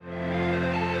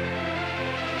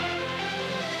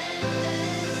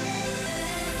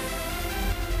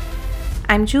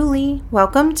I'm Julie.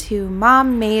 Welcome to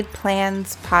Mom Made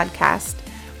Plans podcast,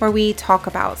 where we talk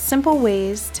about simple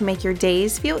ways to make your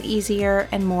days feel easier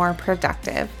and more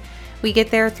productive. We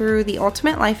get there through the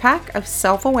ultimate life hack of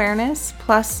self-awareness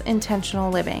plus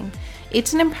intentional living.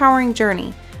 It's an empowering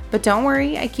journey, but don't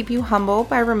worry, I keep you humble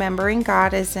by remembering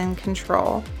God is in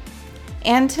control.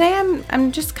 And today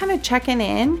I'm just kind of checking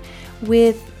in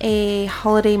with a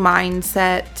holiday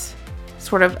mindset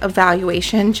sort of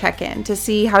evaluation check-in to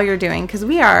see how you're doing, because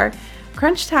we are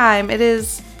crunch time. It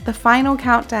is the final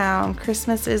countdown.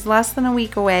 Christmas is less than a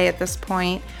week away at this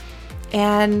point,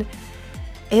 and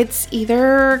it's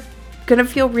either gonna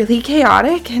feel really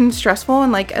chaotic and stressful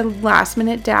and like a last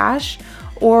minute dash,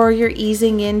 or you're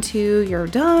easing into you're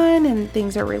done and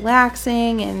things are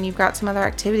relaxing and you've got some other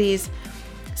activities.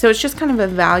 So it's just kind of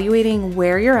evaluating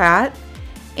where you're at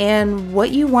and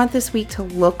what you want this week to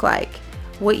look like,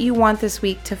 what you want this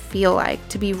week to feel like,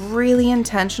 to be really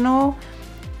intentional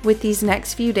with these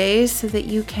next few days so that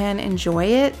you can enjoy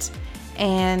it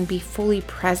and be fully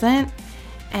present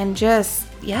and just,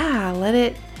 let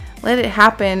it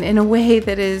happen in a way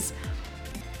that is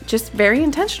just very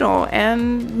intentional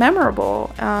and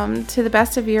memorable, to the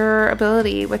best of your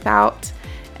ability without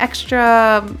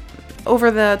extra over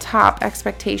the top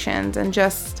expectations, and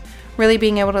just really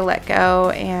being able to let go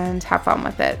and have fun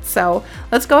with it. So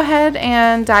let's go ahead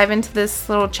and dive into this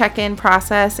little check-in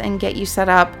process and get you set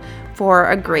up for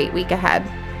a great week ahead.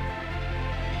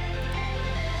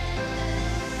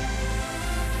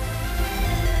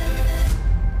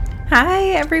 Hi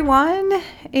everyone,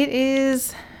 it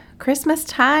is Christmas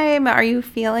time. Are you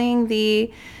feeling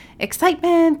the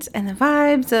excitement and the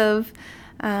vibes of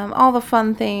all the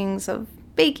fun things of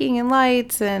baking and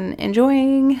lights and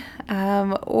enjoying,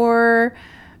 or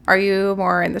are you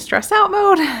more in the stressed out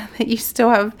mode that you still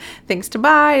have things to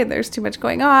buy and there's too much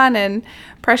going on and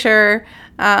pressure?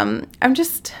 I'm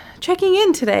just checking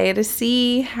in today to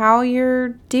see how you're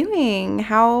doing,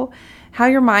 how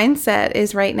your mindset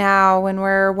is right now when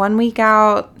we're 1 week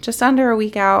out, just under a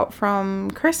week out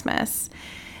from Christmas.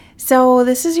 So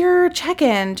this is your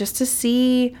check-in just to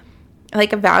see,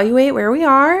 evaluate where we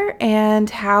are and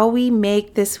how we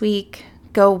make this week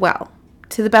go well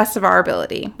to the best of our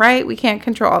ability, right? We can't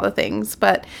control all the things,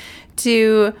 but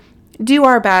to do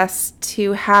our best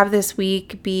to have this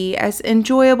week be as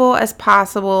enjoyable as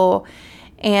possible,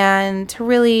 and to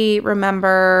really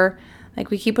remember,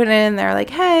 we keep putting it in there,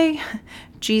 hey,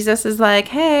 Jesus is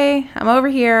hey, I'm over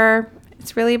here.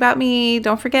 It's really about me.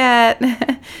 Don't forget.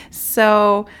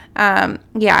 So,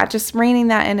 just reining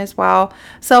that in as well.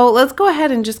 So let's go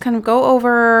ahead and just kind of go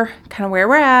over kind of where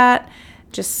we're at,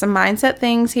 just some mindset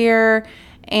things here.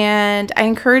 And I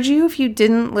encourage you, if you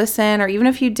didn't listen, or even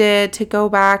if you did, to go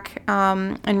back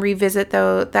and revisit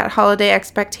that holiday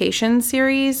expectations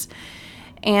series,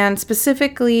 and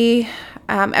specifically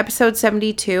episode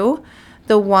 72,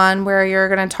 the one where you're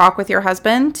going to talk with your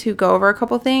husband to go over a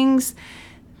couple things.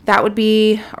 That would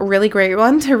be a really great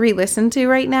one to re-listen to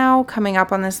right now, coming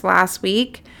up on this last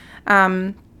week.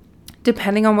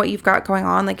 Depending on what you've got going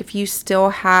on, if you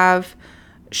still have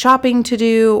shopping to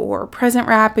do or present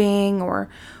wrapping or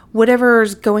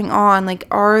whatever's going on,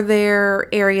 are there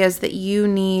areas that you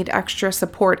need extra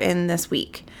support in this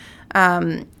week?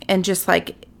 And just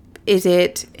is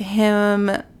it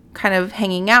him kind of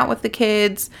hanging out with the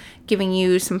kids, giving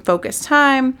you some focused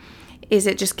time? Is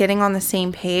it just getting on the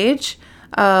same page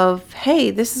of, hey,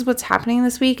 this is what's happening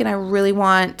this week and I really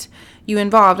want you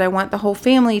involved. I want the whole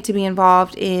family to be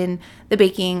involved in the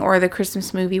baking or the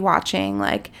Christmas movie watching,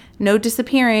 no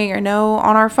disappearing or no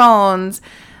on our phones.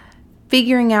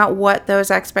 Figuring out what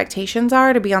those expectations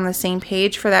are to be on the same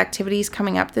page for the activities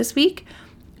coming up this week,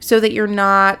 so that you're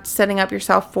not setting up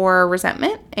yourself for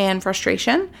resentment and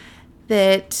frustration.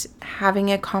 That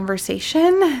having a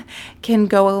conversation can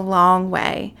go a long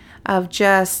way of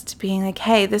just being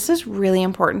hey, this is really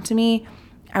important to me.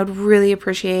 I would really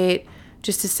appreciate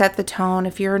just to set the tone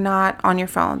if you're not on your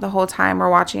phone the whole time we're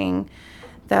watching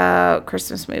the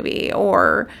Christmas movie,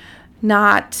 or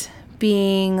not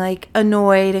being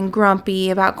annoyed and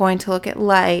grumpy about going to look at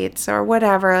lights or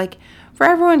whatever. For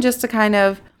everyone just to kind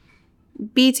of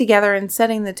be together and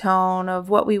setting the tone of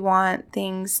what we want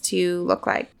things to look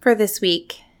like for this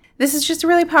week. This is just a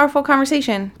really powerful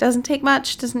conversation. Doesn't take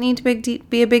much, doesn't need to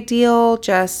be a big deal.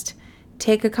 Just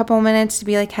take a couple minutes to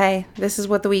be hey, this is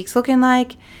what the week's looking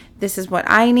like. This is what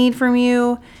I need from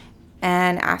you.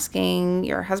 And asking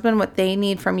your husband what they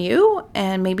need from you.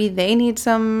 And maybe they need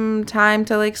some time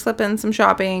to slip in some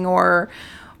shopping or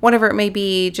whatever it may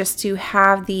be, just to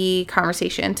have the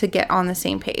conversation to get on the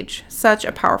same page. Such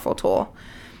a powerful tool.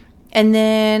 And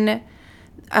then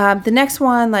The next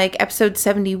one, like episode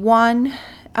 71,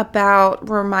 about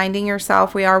reminding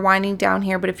yourself, we are winding down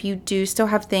here, but if you do still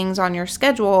have things on your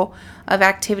schedule of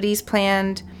activities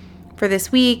planned for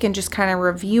this week and just kind of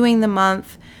reviewing the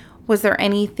month, was there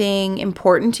anything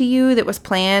important to you that was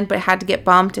planned but had to get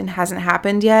bumped and hasn't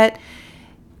happened yet?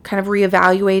 Kind of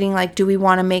reevaluating, like, do we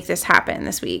want to make this happen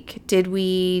this week? Did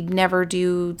we never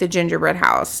do the gingerbread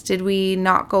house? Did we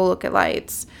not go look at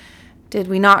lights? Did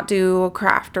we not do a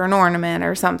craft or an ornament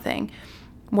or something?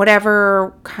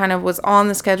 Whatever kind of was on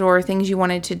the schedule or things you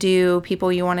wanted to do,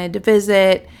 people you wanted to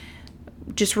visit,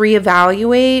 just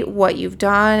reevaluate what you've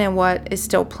done and what is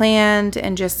still planned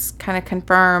and just kind of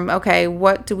confirm, okay,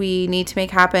 what do we need to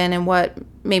make happen and what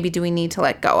maybe do we need to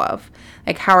let go of?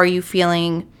 Like, how are you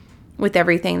feeling with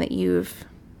everything that you've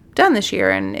done this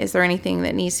year? And is there anything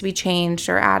that needs to be changed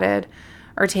or added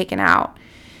or taken out?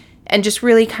 And just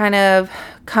really kind of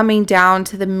coming down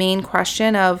to the main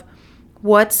question of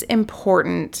what's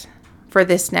important for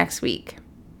this next week.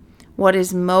 What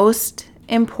is most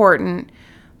important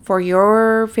for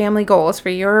your family goals, for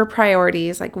your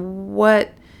priorities? Like,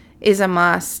 what is a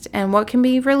must and what can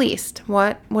be released?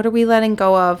 What are we letting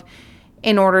go of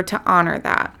in order to honor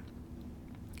that?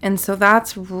 And so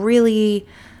that's really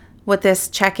what this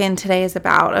check-in today is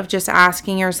about, of just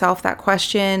asking yourself that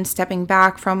question, stepping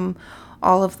back from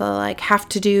all of the like have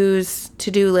to do's,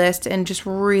 to-do list, and just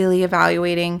really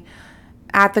evaluating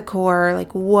at the core,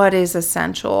 like, what is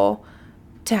essential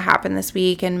to happen this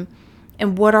week, and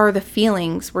what are the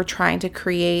feelings we're trying to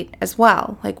create as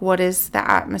well? Like, what is the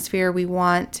atmosphere we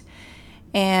want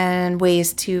and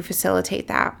ways to facilitate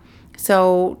that?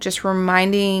 So just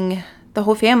reminding the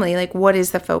whole family, like, what is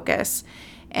the focus,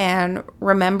 and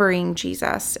remembering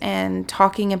Jesus and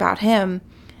talking about him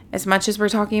as much as we're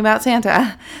talking about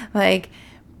Santa, like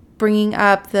bringing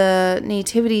up the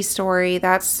nativity story.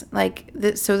 That's like,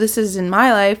 so this is in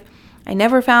my life. I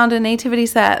never found a nativity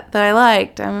set that I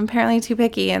liked. I'm apparently too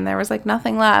picky, and there was like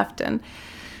nothing left. And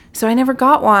so I never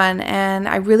got one. And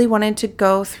I really wanted to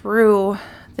go through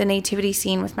the nativity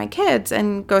scene with my kids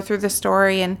and go through the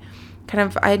story, and kind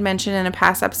of, I had mentioned in a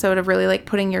past episode of really like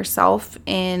putting yourself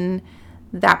in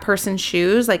that person's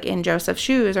shoes, like in Joseph's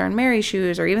shoes or in Mary's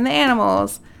shoes or even the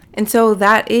animals. And so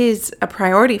that is a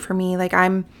priority for me. Like,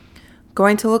 I'm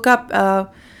going to look up a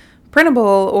printable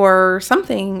or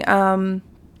something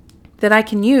that I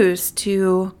can use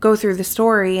to go through the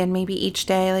story, and maybe each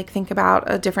day like think about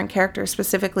a different character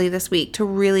specifically this week to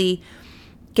really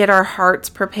get our hearts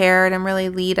prepared and really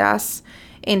lead us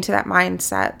into that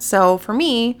mindset. So for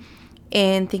me,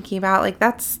 in thinking about like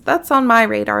that's on my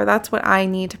radar, that's what I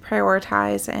need to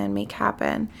prioritize and make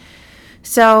happen.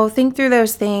 So think through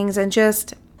those things, and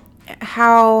just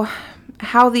how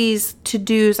these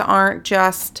to-dos aren't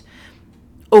just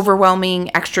overwhelming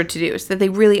extra to-dos, that they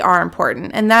really are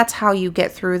important. And that's how you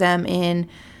get through them in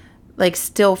like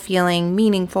still feeling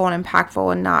meaningful and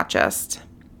impactful, and not just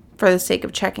for the sake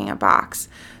of checking a box.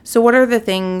 So what are the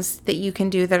things that you can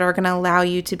do that are going to allow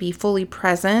you to be fully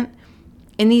present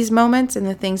in these moments and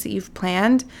the things that you've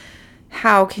planned?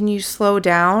 How can you slow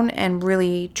down and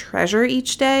really treasure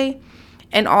each day?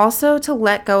 And also to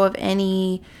let go of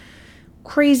any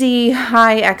crazy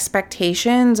high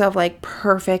expectations of like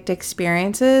perfect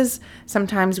experiences.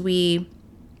 Sometimes we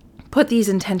put these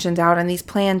intentions out and these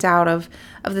plans out of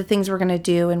the things we're going to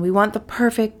do, and we want the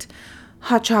perfect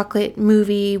hot chocolate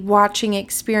movie watching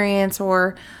experience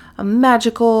or a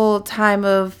magical time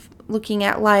of looking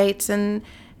at lights, and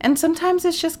sometimes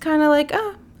it's just kind of like,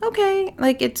 oh, okay,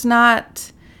 like it's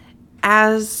not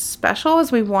as special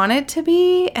as we want it to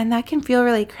be, and that can feel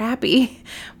really crappy.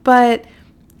 But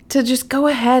to just go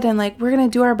ahead and like, we're going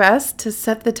to do our best to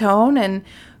set the tone and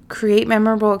create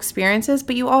memorable experiences,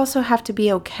 but you also have to be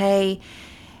okay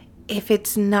if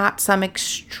it's not some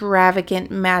extravagant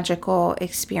magical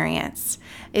experience.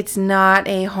 It's not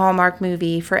a Hallmark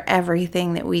movie for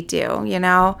everything that we do, you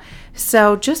know?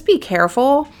 So just be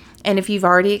careful. And if you've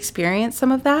already experienced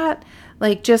some of that,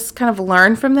 like just kind of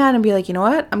learn from that and be like, you know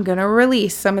what? I'm going to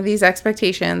release some of these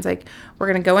expectations. Like, we're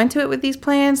going to go into it with these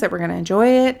plans that we're going to enjoy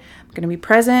it. I'm going to be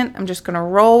present. I'm just going to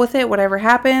roll with it. Whatever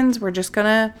happens, we're just going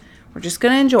to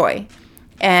enjoy.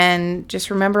 And just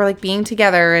remember like being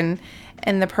together and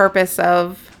the purpose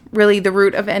of really the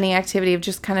root of any activity of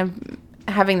just kind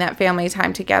of having that family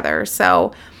time together.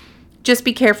 So just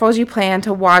be careful as you plan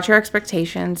to watch your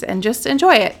expectations and just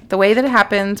enjoy it the way that it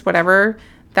happens, whatever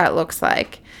that looks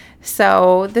like.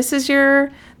 So this is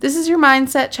your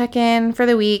mindset check-in for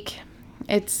the week.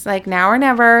 It's like now or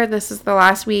never. This is the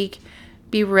last week.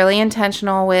 Be really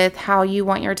intentional with how you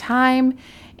want your time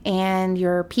and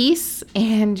your peace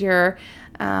and your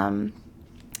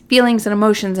feelings and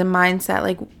emotions and mindset,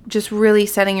 like just really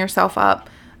setting yourself up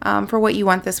for what you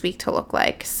want this week to look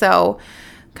like. So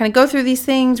kind of go through these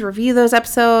things, review those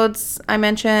episodes I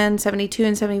mentioned, 72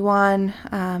 and 71,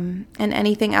 and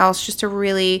anything else, just to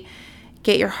really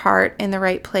get your heart in the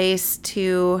right place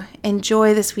to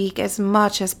enjoy this week as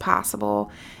much as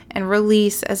possible and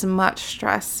release as much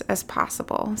stress as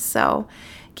possible. So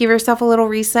give yourself a little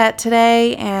reset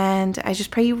today, and I just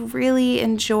pray you really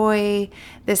enjoy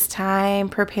this time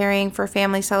preparing for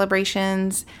family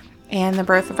celebrations and the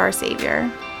birth of our Savior.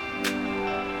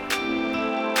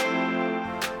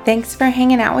 Thanks for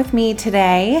hanging out with me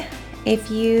today. If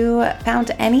you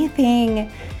found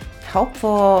anything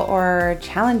helpful or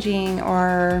challenging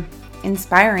or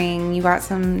inspiring, you got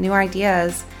some new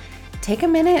ideas, take a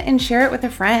minute and share it with a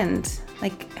friend.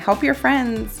 Like, help your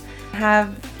friends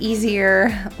have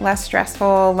easier, less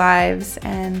stressful lives.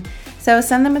 And so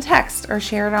send them a text or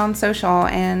share it on social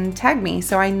and tag me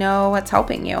so I know what's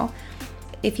helping you.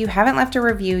 If you haven't left a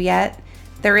review yet,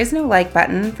 there is no like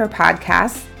button for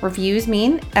podcasts. Reviews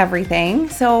mean everything.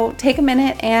 So take a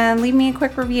minute and leave me a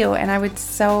quick review, and I would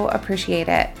so appreciate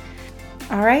it.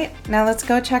 All right, now let's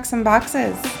go check some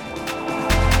boxes.